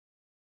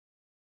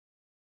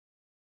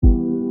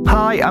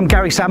Hi, I'm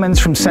Gary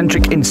Salmons from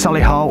Centrick in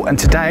Solihull, and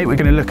today we're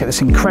going to look at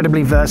this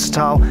incredibly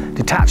versatile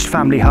detached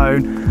family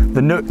home,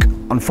 the Nook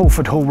on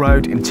Fulford Hall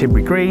Road in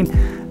Tidbury Green.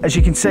 As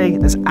you can see,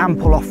 there's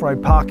ample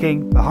off-road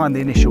parking behind the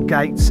initial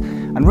gates,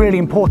 and really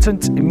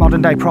important in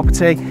modern day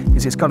property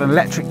is it's got an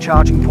electric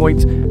charging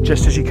point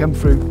just as you come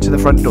through to the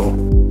front door.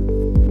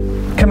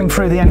 Coming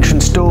through the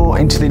entrance door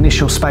into the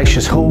initial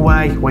spacious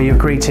hallway where you're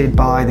greeted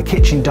by the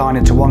kitchen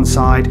diner to one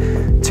side,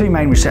 two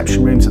main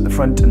reception rooms at the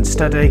front and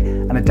study,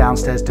 and a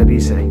downstairs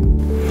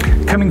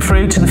WC. Coming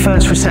through to the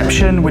first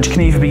reception, which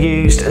can either be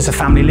used as a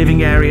family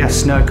living area,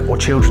 snug or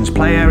children's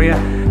play area,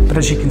 but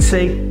as you can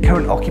see,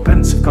 current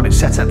occupants have got it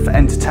set up for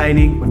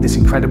entertaining with this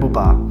incredible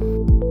bar.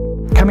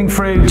 Coming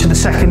through to the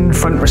second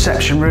front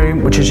reception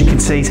room, which as you can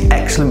see is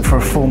excellent for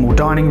a formal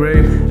dining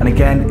room, and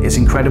again is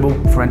incredible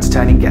for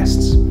entertaining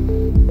guests.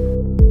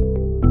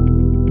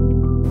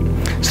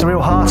 So the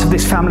real heart of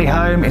this family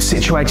home is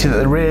situated at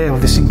the rear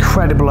of this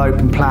incredible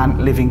open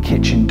plan living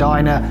kitchen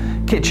diner,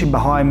 kitchen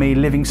behind me,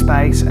 living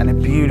space, and a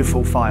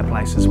beautiful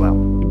fireplace as well.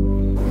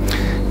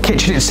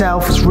 Kitchen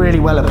itself is really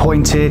well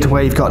appointed,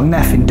 where you've got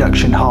Neff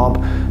induction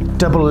hob,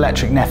 double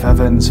electric Neff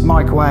ovens,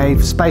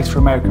 microwave, space for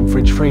American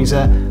fridge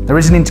freezer. There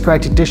is an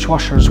integrated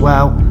dishwasher as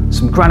well,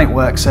 some granite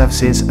work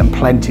surfaces and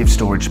plenty of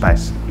storage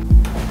space.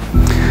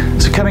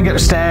 So coming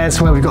upstairs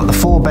where we've got the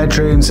 4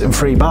 bedrooms and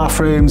 3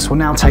 bathrooms, we'll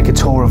now take a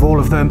tour of all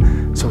of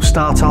them. So we'll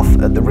start off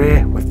at the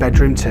rear with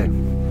bedroom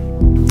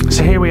 2.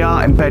 So here we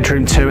are in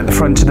bedroom 2 at the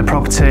front of the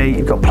property.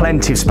 You've got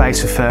plenty of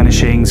space for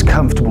furnishings,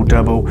 comfortable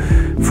double,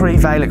 3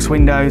 Velux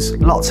windows,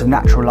 lots of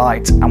natural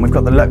light, and we've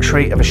got the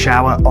luxury of a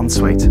shower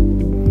ensuite.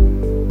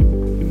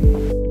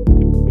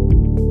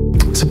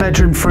 So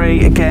bedroom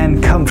 3,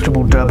 again,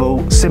 comfortable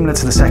double, similar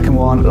to the second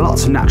one,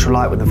 lots of natural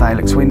light with the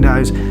Velux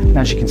windows, and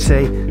as you can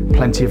see,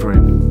 plenty of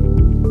room.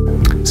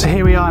 So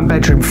here we are in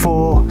bedroom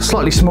 4,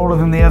 slightly smaller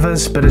than the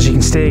others, but as you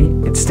can see,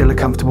 it's still a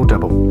comfortable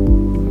double.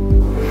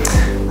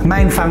 The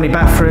main family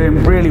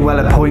bathroom, really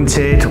well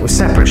appointed, with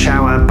separate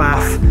shower,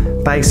 bath,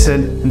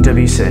 basin and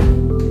WC.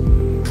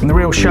 And the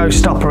real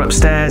showstopper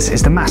upstairs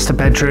is the master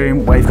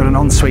bedroom, where you've got an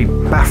ensuite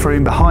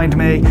bathroom behind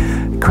me,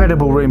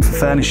 incredible room for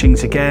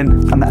furnishings again,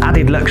 and the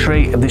added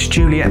luxury of this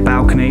Juliet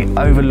balcony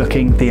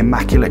overlooking the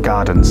immaculate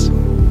gardens.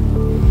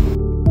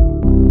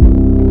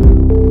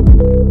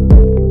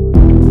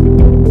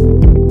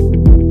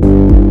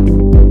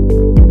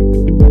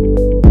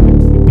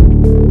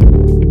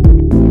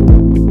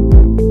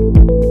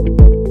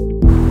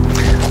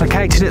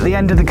 Located at the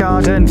end of the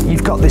garden,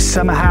 you've got this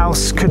summer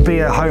house, could be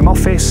a home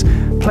office,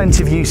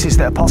 plenty of uses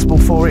that are possible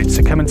for it,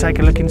 so come and take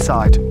a look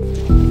inside.